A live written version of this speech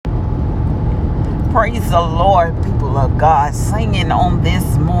Praise the Lord, people of God, singing on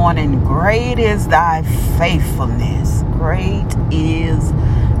this morning, great is thy faithfulness. Great is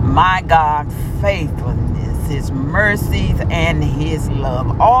my God faithfulness, his mercies and his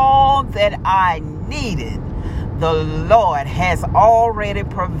love. All that I needed, the Lord has already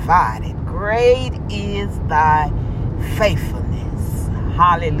provided. Great is thy faithfulness.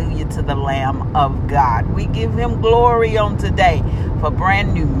 Hallelujah to the Lamb of God. We give him glory on today for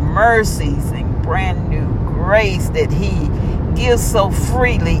brand new mercies and brand new grace that he gives so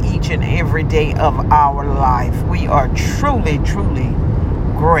freely each and every day of our life. We are truly, truly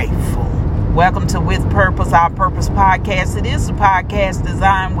grateful. Welcome to With Purpose, Our Purpose podcast. It is a podcast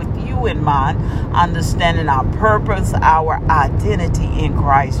designed with you in mind, understanding our purpose, our identity in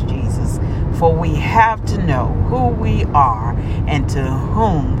Christ Jesus. For we have to know who we are and to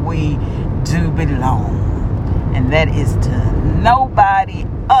whom we do belong. And that is to nobody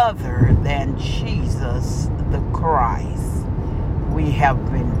other than Jesus the Christ. We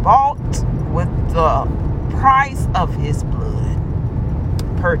have been bought with the price of his blood.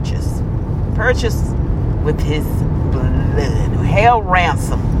 Purchased with his blood. Held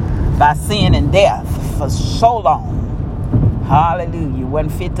ransom by sin and death for so long. Hallelujah.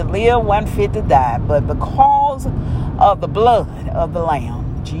 Wasn't fit to live, wasn't fit to die. But because of the blood of the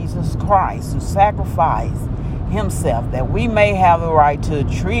Lamb, Jesus Christ, who sacrificed himself that we may have the right to a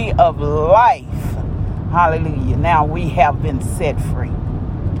tree of life. Hallelujah. Now we have been set free.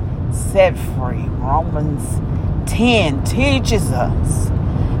 Set free. Romans 10 teaches us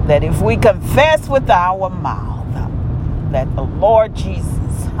that if we confess with our mouth that the Lord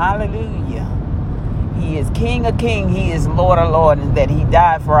Jesus, hallelujah, he is King of Kings, he is Lord of Lords, and that he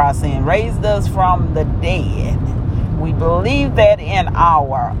died for our sin, raised us from the dead. We believe that in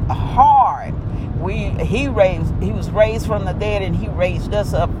our heart. He was raised from the dead, and he raised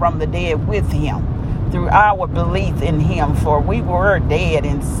us up from the dead with him through our belief in him. For we were dead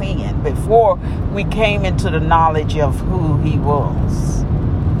in sin before we came into the knowledge of who he was,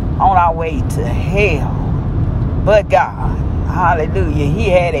 on our way to hell. But God, hallelujah, he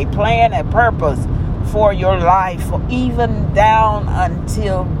had a plan and purpose for your life, even down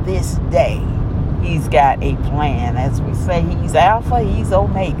until this day. He's got a plan. As we say, he's Alpha, he's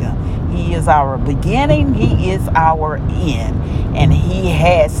Omega. He is our beginning, he is our end. And he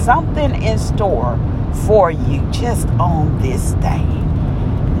has something in store for you just on this day.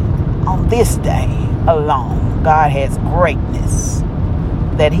 On this day alone, God has greatness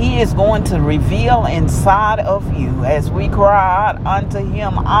that he is going to reveal inside of you as we cry out unto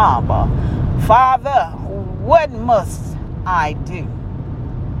him, Abba, Father, what must I do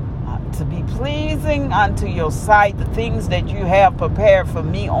to be pleasing unto your sight? The things that you have prepared for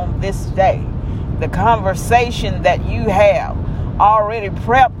me on this day, the conversation that you have already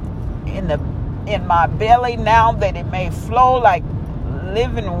prepped in my belly, now that it may flow like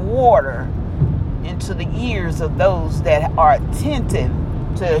living water into the ears of those that are attentive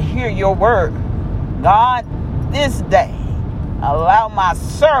to hear your word. God, this day, allow my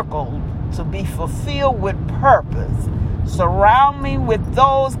circle to be fulfilled with purpose. Surround me with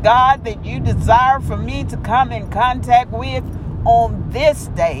those, God, that you desire for me to come in contact with on this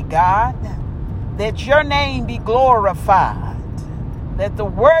day, God. That your name be glorified. That the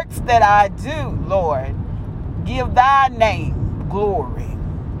works that I do, Lord, give thy name glory.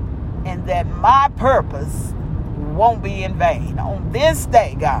 And that my purpose won't be in vain. On this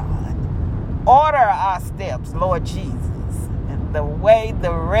day, God, order our steps, Lord Jesus, in the way,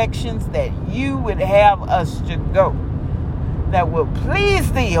 directions that you would have us to go, that will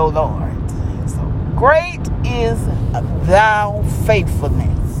please thee, O Lord. So great is thy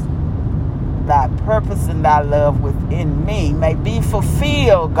faithfulness. Thy purpose and thy love within me may be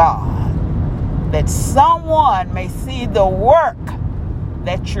fulfilled, God, that someone may see the work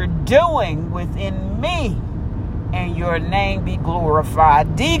that you're doing within me, and your name be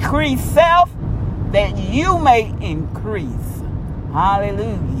glorified. Decrease self, that you may increase.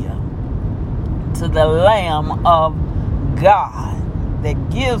 Hallelujah to the Lamb of God that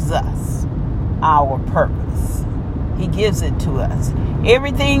gives us our purpose. He gives it to us.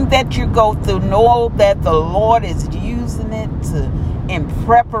 Everything that you go through, know that the Lord is using it in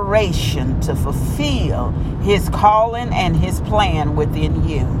preparation to fulfill his calling and his plan within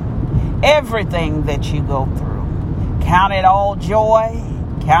you. Everything that you go through, count it all joy.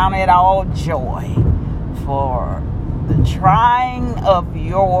 Count it all joy, for the trying of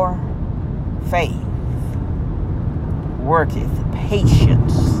your faith worketh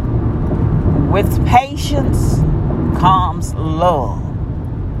patience. With patience comes love.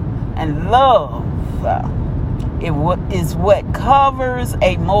 And love is what covers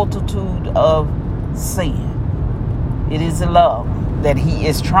a multitude of sin. It is love that he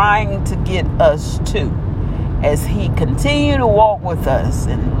is trying to get us to as he continue to walk with us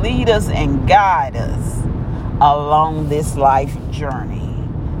and lead us and guide us along this life journey.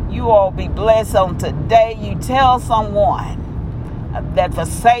 You all be blessed on today. You tell someone that the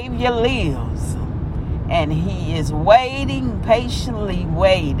Savior lives, and he is waiting, patiently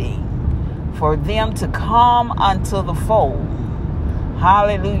waiting for them to come unto the fold.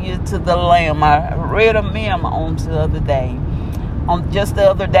 Hallelujah to the Lamb. I read a meme on the other day. Just the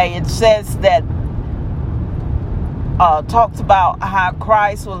other day, it says that talks about how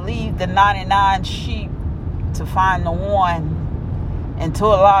Christ will leave the 99 sheep to find the one. And to a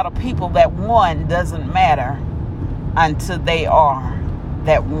lot of people, that one doesn't matter until they are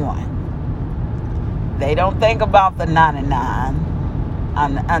that one. They don't think about the 99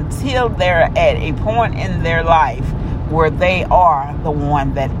 until they're at a point in their life where they are the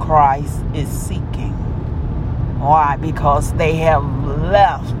one that Christ is seeking. Why? Because they have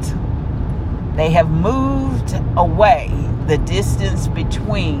left. They have moved away. The distance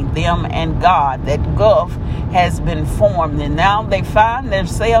between them and God, that gulf has been formed, and now they find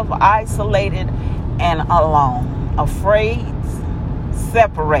themselves isolated and alone, afraid,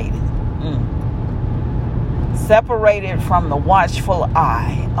 separated. Separated from the watchful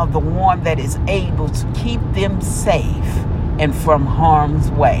eye of the one that is able to keep them safe and from harm's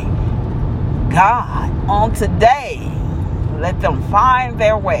way. God, on today, let them find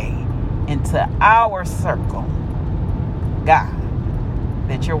their way into our circle. God,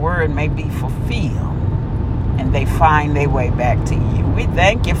 that your word may be fulfilled and they find their way back to you. We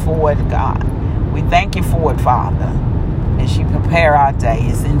thank you for it, God. We thank you for it, Father, as you prepare our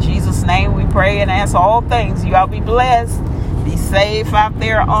days. In Jesus' name we pray and ask all things. You all be blessed. Be safe out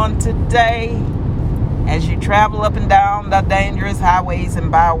there on today as you travel up and down the dangerous highways and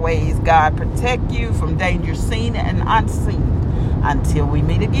byways. God protect you from danger seen and unseen. Until we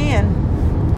meet again.